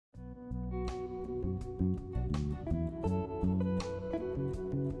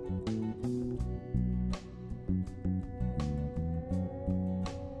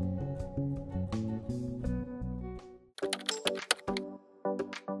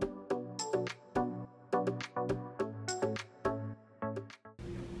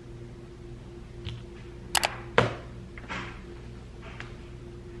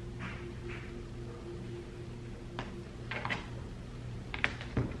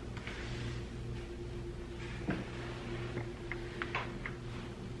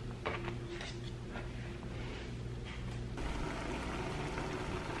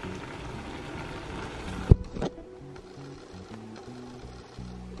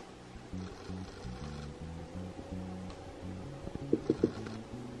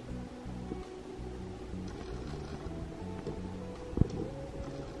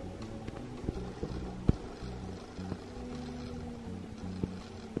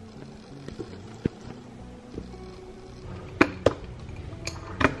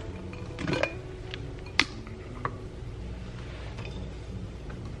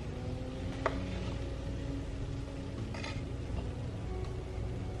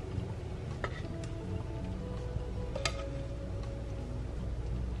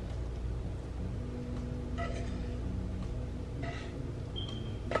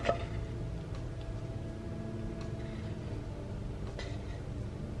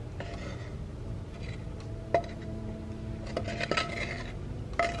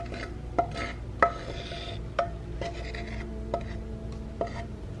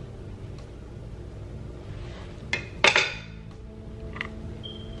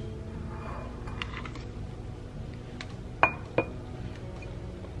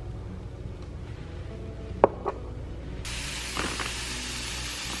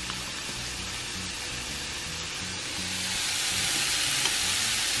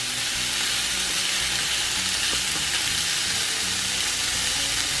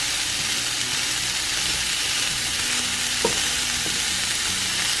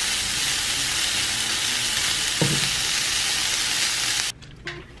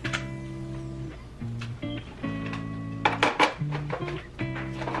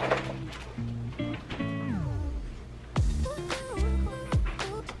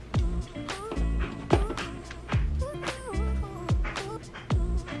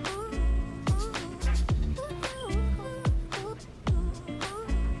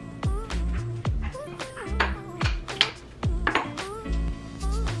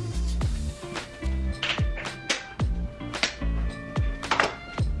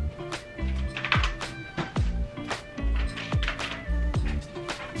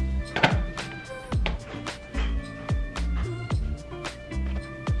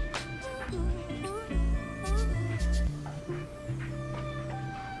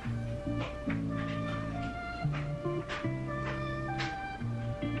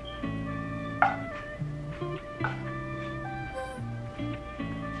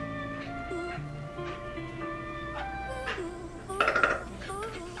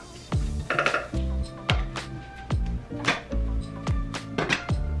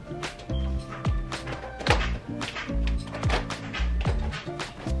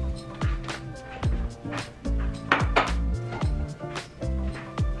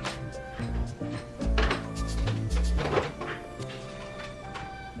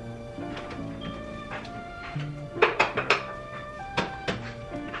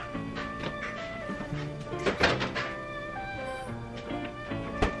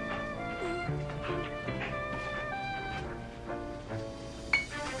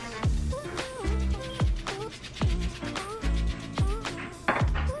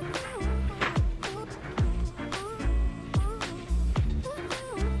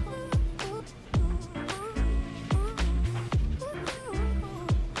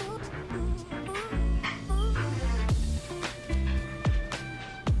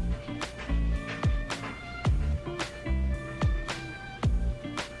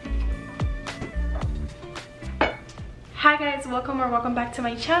Hi guys, welcome back to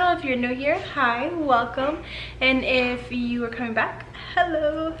my channel. If you're new here, hi, welcome, and if you are coming back,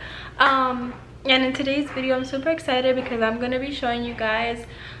 hello. And in today's video I'm super excited because I'm going to be showing you guys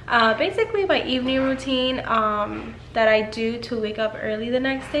basically my evening routine that I do to wake up early the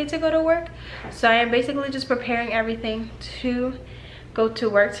next day to go to work. So I am basically just preparing everything to go to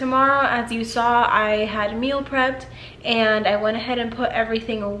work tomorrow. As you saw, I had meal prepped and I went ahead and put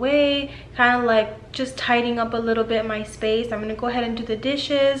everything away, kind of like just tidying up a little bit my space. I'm gonna go ahead and do the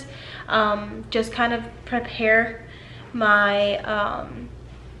dishes, just kind of prepare my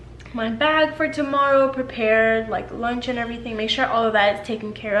my bag for tomorrow, prepare like lunch and everything, make sure all of that is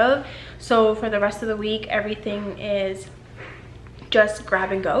taken care of, so for the rest of the week everything is just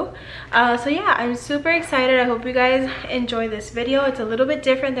grab and go. So yeah, I'm super excited. I hope you guys enjoy this video. It's a little bit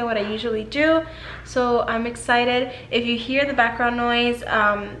different than what I usually do, so I'm excited. If you hear the background noise,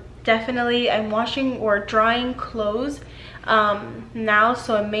 definitely I'm washing or drying clothes now,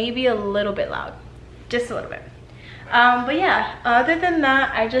 so it may be a little bit loud, just a little bit. But yeah, other than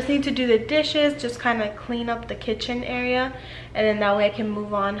that, I just need to do the dishes, just kind of clean up the kitchen area, and then that way I can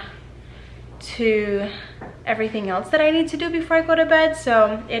move on to everything else that I need to do before I go to bed.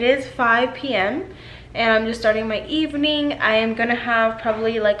 So it is 5 p.m. and I'm just starting my evening. I am gonna have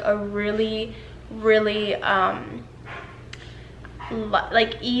probably like a really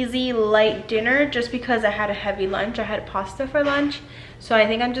like easy light dinner, just because I had a heavy lunch. I had pasta for lunch, so I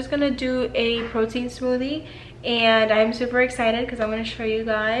think I'm just gonna do a protein smoothie, and I'm super excited because I'm gonna show you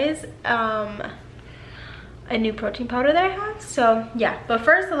guys a new protein powder that I have. So yeah, but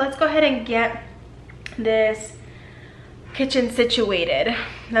first let's go ahead and get this kitchen situated.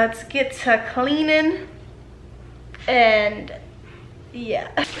 Let's get to cleaning, and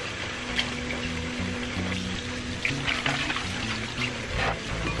yeah.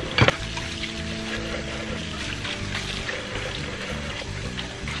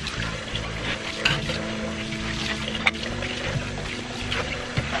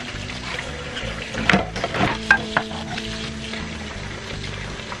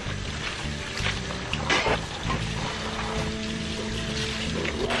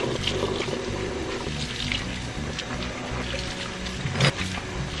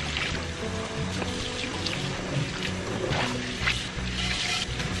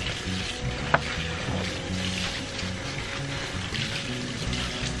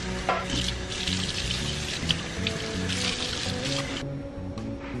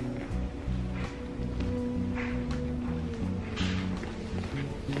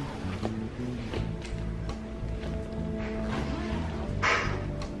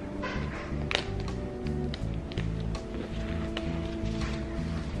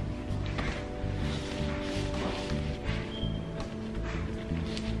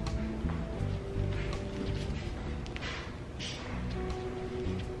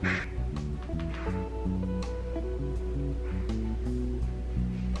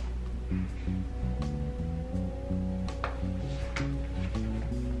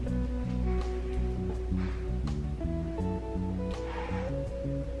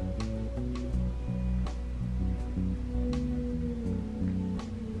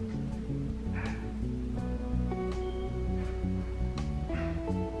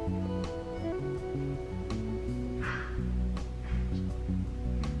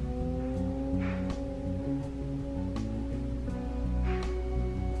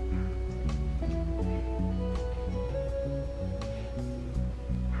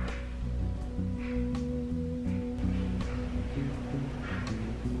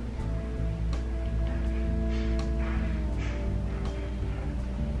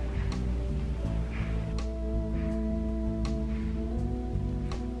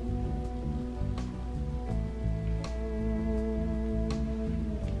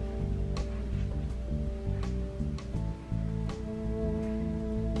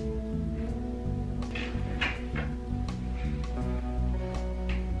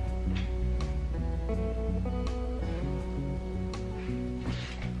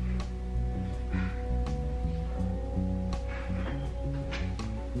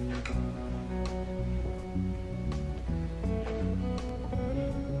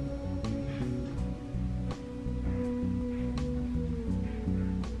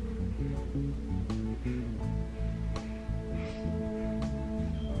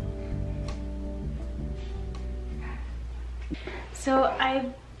 So I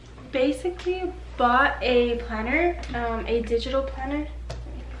basically bought a planner, a digital planner.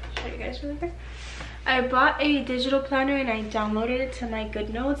 Let me show you guys really quick. I bought a digital planner and I downloaded it to my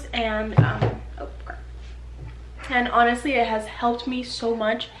GoodNotes, and and honestly it has helped me so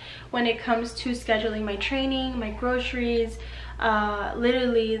much when it comes to scheduling my training, my groceries,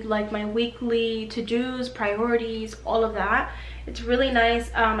 literally like my weekly to-dos, priorities, all of that. It's really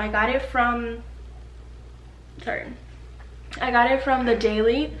nice. I got it from the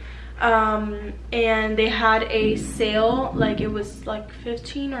Daily, and they had a sale. Like it was like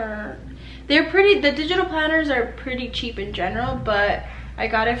 15, or the digital planners are pretty cheap in general, but I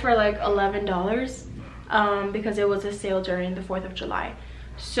got it for like $11 because it was a sale during the 4th of July.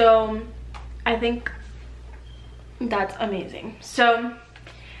 So I think that's amazing. So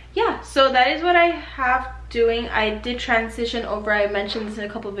yeah, so that is what I have doing. I did transition over. I mentioned this in a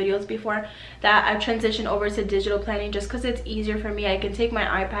couple of videos before that I've transitioned over to digital planning just because it's easier for me. I can take my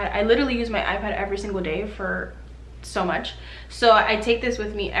iPad. I literally use my iPad every single day for so much, so I take this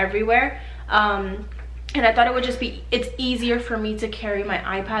with me everywhere. And I thought it would just be, it's easier for me to carry my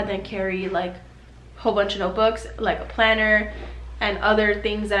iPad than carry like a whole bunch of notebooks, like a planner and other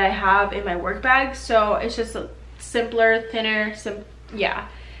things that I have in my work bag. So it's just a simpler, thinner, yeah.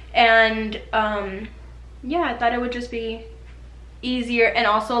 And yeah, I thought it would just be easier. And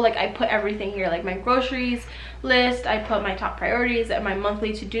also, like, I put everything here, like my groceries list, I put my top priorities and my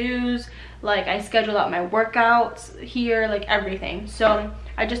monthly to-dos, like I schedule out my workouts here, like everything. So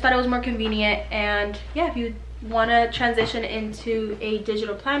I just thought it was more convenient. And yeah, if you want to transition into a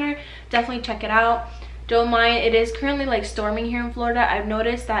digital planner, definitely check it out. don't mind. It is currently like storming here in Florida. I've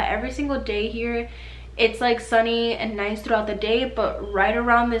noticed that every single day here it's like sunny and nice throughout the day, but right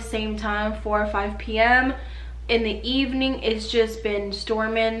around the same time, 4 or 5 p.m. in the evening, it's just been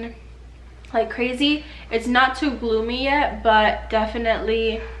storming like crazy. It's not too gloomy yet, but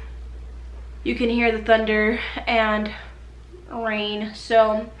definitely you can hear the thunder and rain.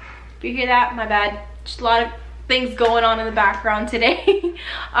 So if you hear that, my bad. Just a lot of things going on in the background today.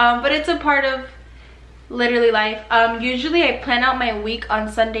 But it's a part of literally life. Usually I plan out my week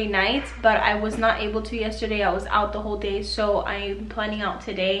on Sunday nights, but I was not able to yesterday. I was out the whole day, so I'm planning out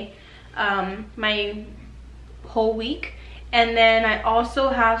today my whole week. And then I also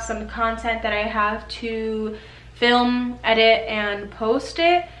have some content that I have to film, edit, and post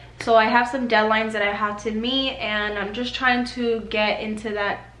it. So I have some deadlines that I have to meet, and I'm just trying to get into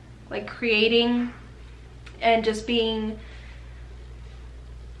that, like creating and just being,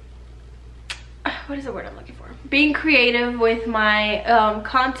 what is the word I'm looking for? Being creative with my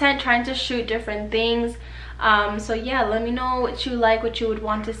content, trying to shoot different things. So yeah, let me know what you like, what you would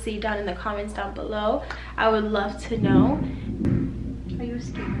want to see down in the comments down below. I would love to know. Are you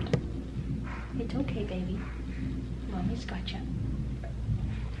scared? It's okay, baby. Mommy's got you.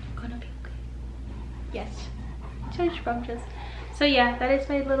 Gonna be okay. Yes. Just scrumptious. So yeah, that is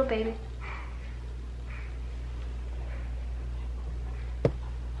my little baby.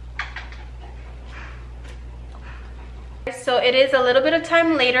 So it is a little bit of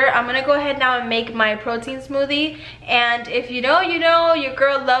time later. I'm gonna go ahead now and make my protein smoothie. And if you know, you know, your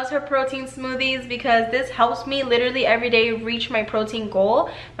girl loves her protein smoothies, because this helps me literally every day reach my protein goal,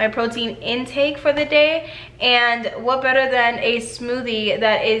 my protein intake for the day. And what better than a smoothie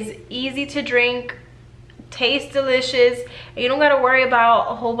that is easy to drink, tastes delicious, and you don't gotta worry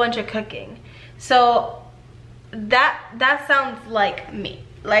about a whole bunch of cooking. So that sounds like me.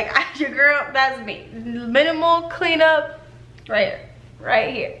 Like, your girl, that's me. Minimal cleanup right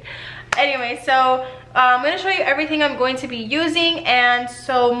here. Anyway, so I'm going to show you everything I'm going to be using. And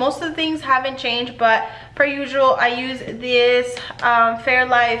so most of the things haven't changed, but per usual, I use this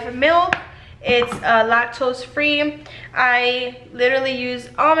Fairlife milk. It's lactose free. I literally use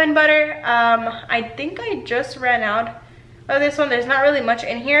almond butter. I think I just ran out of this one. There's not really much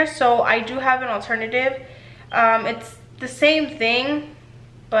in here, so I do have an alternative. It's the same thing,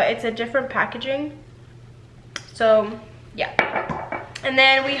 but it's a different packaging. So yeah. And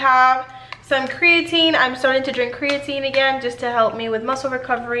then we have some creatine. I'm starting to drink creatine again, just to help me with muscle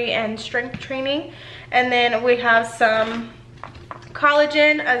recovery and strength training. And then we have some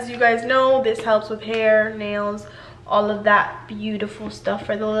collagen. As you guys know, this helps with hair, nails, all of that beautiful stuff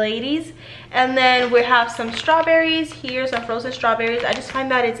for the ladies. And then we have some strawberries here, some frozen strawberries. I just find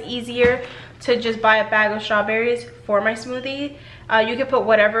that it's easier to just buy a bag of strawberries for my smoothie. You can put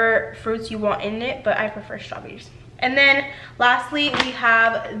whatever fruits you want in it, but I prefer strawberries. And then lastly, we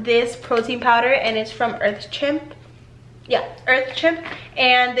have this protein powder, and it's from Earth Chimp. Yeah, Earth Chimp.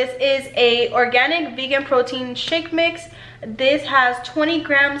 And this is a organic vegan protein shake mix. This has 20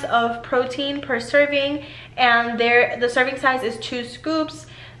 grams of protein per serving, and the serving size is 2 scoops.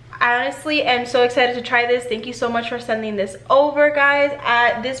 I honestly am so excited to try this. Thank you so much for sending this over, guys.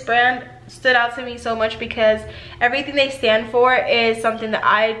 This brand stood out to me so much because everything they stand for is something that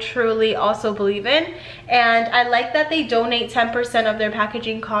I truly also believe in. And I like that they donate 10% of their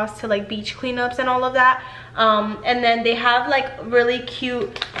packaging costs to like beach cleanups and all of that. And then they have like really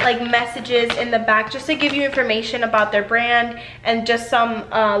cute like messages in the back just to give you information about their brand, and just some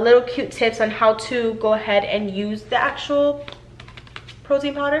little cute tips on how to go ahead and use the actual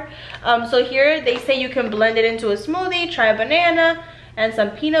protein powder. So here they say you can blend it into a smoothie, try a banana and some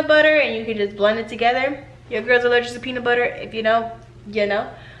peanut butter, and you can just blend it together. Your girl's allergic to peanut butter. If you know, you know.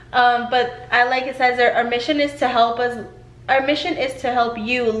 But I like it says our mission is to help us. Our mission is to help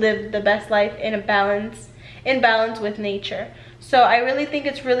you live the best life in balance with nature. So I really think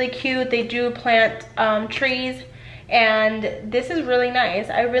it's really cute. They do plant trees, and this is really nice.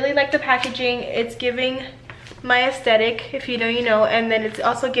 I really like the packaging. It's giving my aesthetic, if you know, you know, and then it's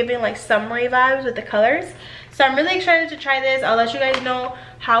also giving like summery vibes with the colors. So I'm really excited to try this. I'll let you guys know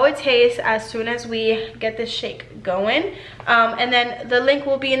how it tastes as soon as we get this shake going. And then the link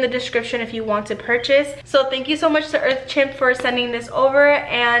will be in the description if you want to purchase. So thank you so much to Earth Chimp for sending this over.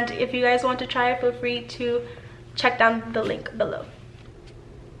 And if you guys want to try it, feel free to check down the link below.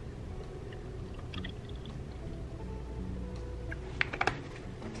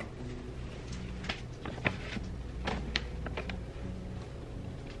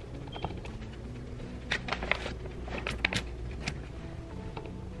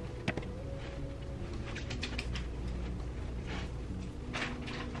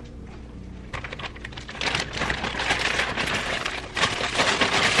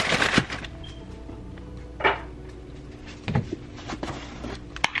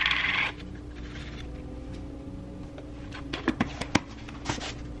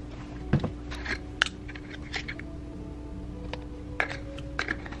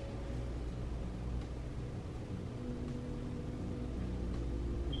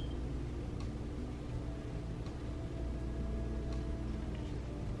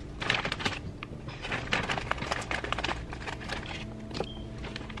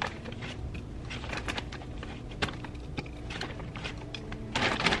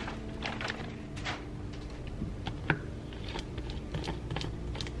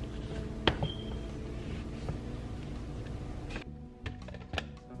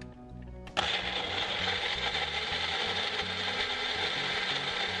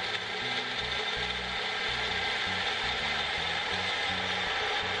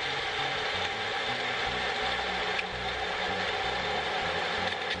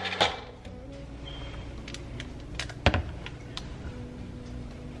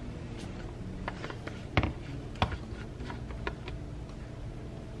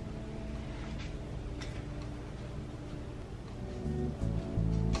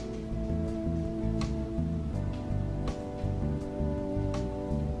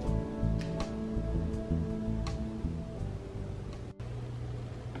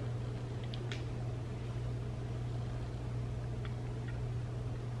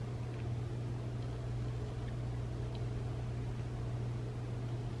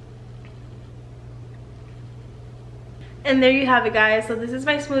 And there you have it, guys. So this is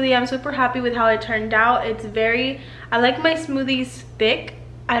my smoothie. I'm super happy with how it turned out. I like my smoothies thick.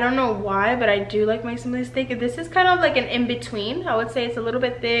 I don't know why, but I do like my smoothies thick. This is kind of like an in-between. I would say it's a little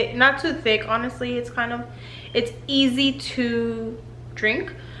bit thick, not too thick, honestly. It's easy to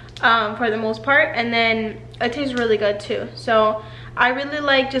drink for the most part, and then it tastes really good too. So I really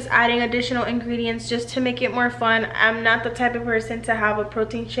like just adding additional ingredients just to make it more fun. I'm not the type of person to have a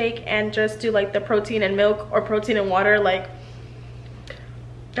protein shake and just do like the protein and milk or protein and water. Like,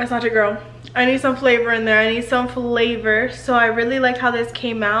 that's not your girl. I need some flavor in there. I need some flavor. So I really like how this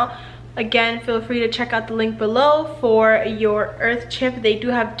came out. Again, feel free to check out the link below for your earth chip. They do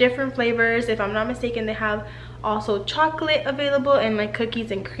have different flavors. If I'm not mistaken, they have also chocolate available and like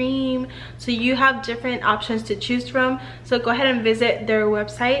cookies and cream. So you have different options to choose from. So go ahead and visit their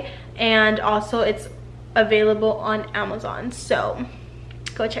website, and also it's available on Amazon. So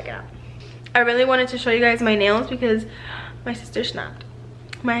go check it out. I really wanted to show you guys my nails because my sister snapped.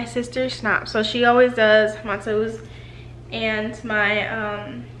 So she always does my toes and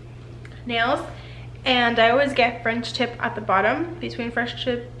my nails, and I always get French tip at the bottom between French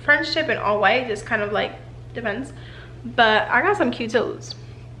tip and all white, just kind of like depends. But I got some cute toes.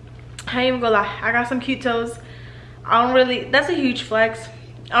 I ain't even gonna lie, I got some cute toes. That's a huge flex.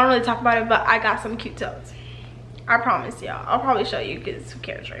 I don't really talk about it, but I got some cute toes. I promise y'all. I'll probably show you because who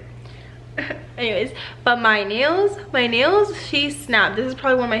cares, right? Anyways, but my nails, she snapped. This is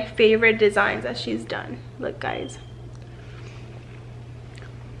probably one of my favorite designs that she's done. Look, guys,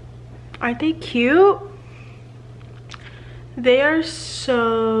 aren't they cute? They are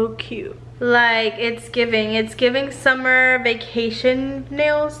so cute. Like, it's giving summer vacation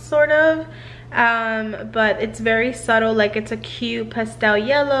nails, sort of. But it's very subtle. Like, it's a cute pastel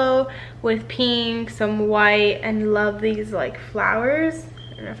yellow with pink, some white, and love these like flowers.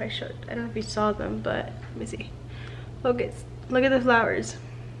 I don't know if you saw them, but let me see. Focus. Look at the flowers.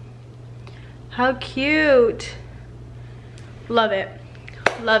 How cute. Love it.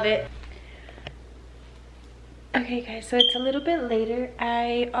 Love it. Okay, guys, so it's a little bit later.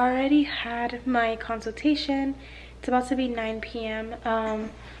 I already had my consultation. It's about to be 9 p.m.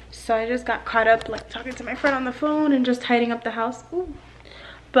 So I just got caught up like talking to my friend on the phone and just tidying up the house. Ooh.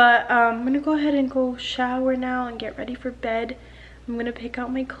 But I'm gonna go ahead and go shower now and get ready for bed. I'm gonna pick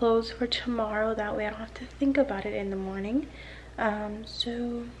out my clothes for tomorrow, that way I don't have to think about it in the morning.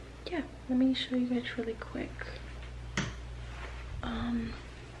 So yeah, let me show you guys really quick.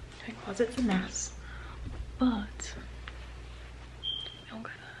 My closet's a mess, but I don't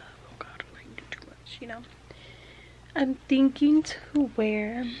gotta like do too much, you know. I'm thinking to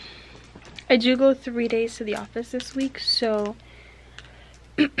wear, I do go 3 days to the office this week, so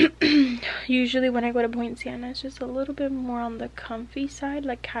usually when I go to Point Siena, it's just a little bit more on the comfy side,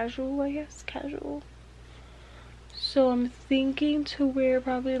 like casual, I guess, casual. So I'm thinking to wear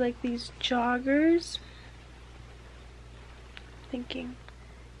probably like these joggers.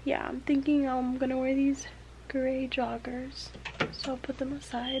 I'm thinking I'm gonna wear these gray joggers. So I'll put them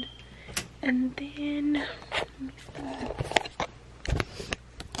aside. And then, let me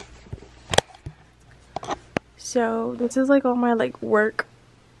see. So this is like all my like work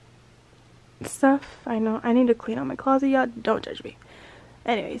stuff. I know I need to clean out my closet, y'all. Don't judge me.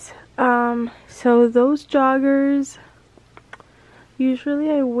 Anyways, so those joggers,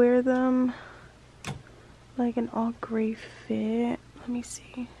 usually I wear them like an all gray fit. Let me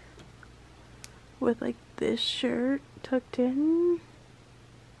see, with like this shirt tucked in.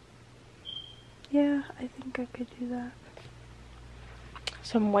 Yeah, I think I could do that.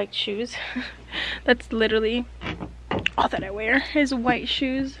 Some white shoes. That's literally all that I wear is white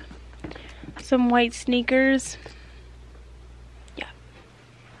shoes. Some white sneakers. Yeah.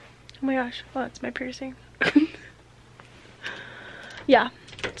 Oh my gosh. Oh, that's my piercing. Yeah.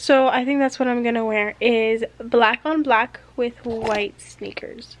 So I think that's what I'm gonna wear, is black on black with white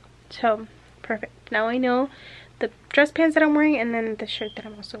sneakers. So perfect. Now I know the dress pants that I'm wearing and then the shirt that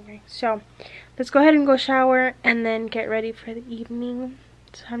I'm also wearing. So let's go ahead and go shower and then get ready for the evening.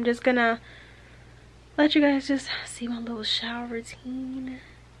 So I'm just gonna let you guys just see my little shower routine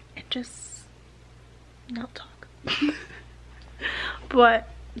and just not talk. But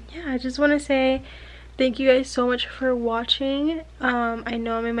yeah, I just want to say thank you guys so much for watching. I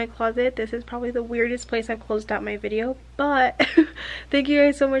know I'm in my closet. This is probably the weirdest place I've closed out my video, but thank you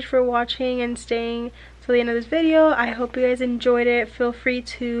guys so much for watching and staying till the end of this video. I hope you guys enjoyed it. Feel free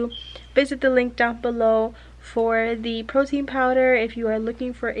to visit the link down below for the protein powder. If you are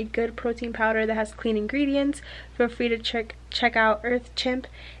looking for a good protein powder that has clean ingredients, feel free to check out Earth Chimp.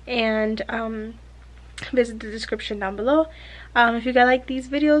 And visit the description down below. If you guys like these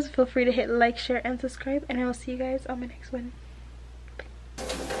videos, feel free to hit like, share, and subscribe, and I will see you guys on my next one.